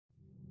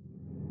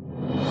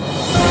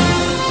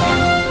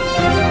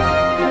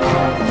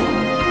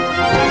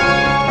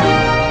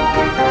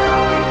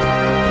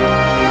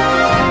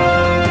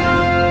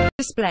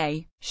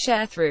display.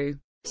 Sharethrough.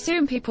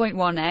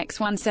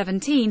 Soompi.1x1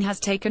 17 has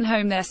taken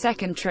home their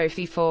second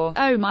trophy for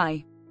Oh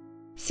My.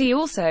 See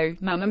also,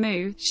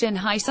 MAMAMOO, Shin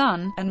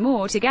Hae-sun, and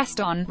more to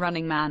guest on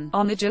Running Man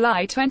on the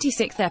July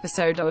 26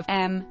 episode of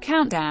M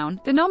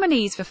Countdown. The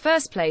nominees for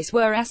first place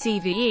were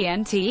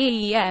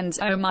SEVENTEEN's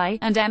Oh My,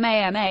 and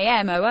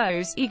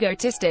MAMAMOO's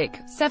Egotistic.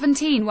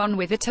 17 won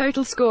with a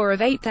total score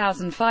of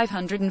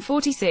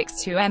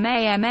 8,546 to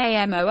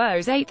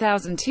MAMAMOO's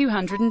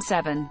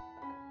 8,207.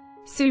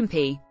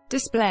 Soompi.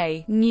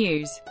 Display.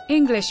 News.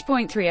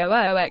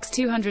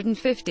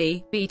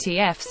 English.300x250,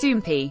 BTF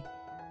Soompi.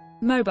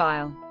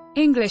 Mobile.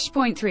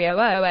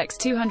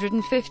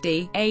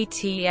 English.300x250,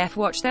 ATF.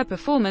 Watch their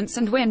performance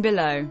and win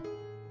below.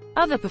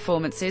 Other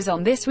performances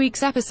on this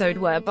week's episode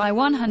were by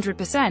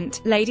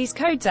 100%, Ladies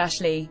Codes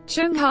Ashley,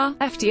 Chungha,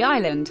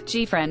 FTISLAND,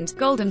 G-Friend,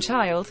 Golden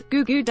Child,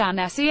 Gugu Dan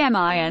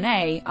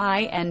SEMINA,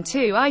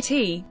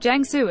 IN2IT,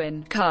 Jang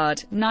Suin,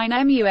 Card,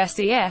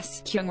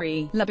 9MUSES,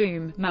 Kyungri,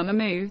 Laboom,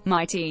 MAMAMOO,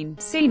 My Teen,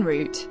 Scene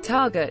Route,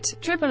 Target,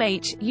 Triple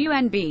H,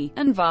 UNB,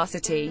 and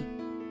Varsity.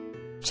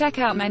 Check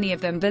out many of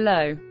them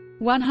below.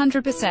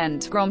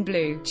 100%, Grand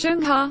Blue,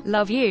 Chungha,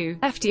 Love You,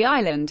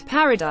 FTISLAND,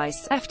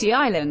 Paradise,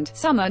 FTISLAND,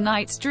 Summer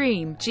Night's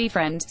Dream,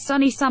 G-Friend,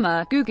 Sunny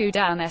Summer, Gugu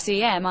Dan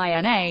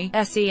SEMINA,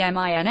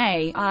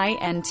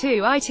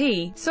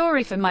 IN2IT,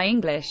 Sorry for My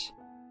English.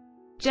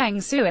 Jang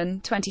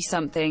Suin,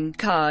 20-something,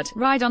 Card,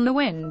 Ride on the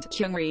Wind,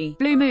 Kyungri,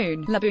 Blue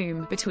Moon,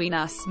 Laboom, Between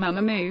Us,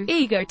 MAMAMOO,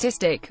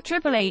 Egotistic,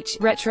 Triple H,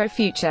 Retro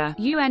Future,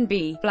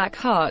 UNB, Black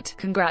Heart.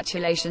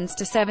 Congratulations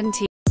to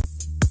 17.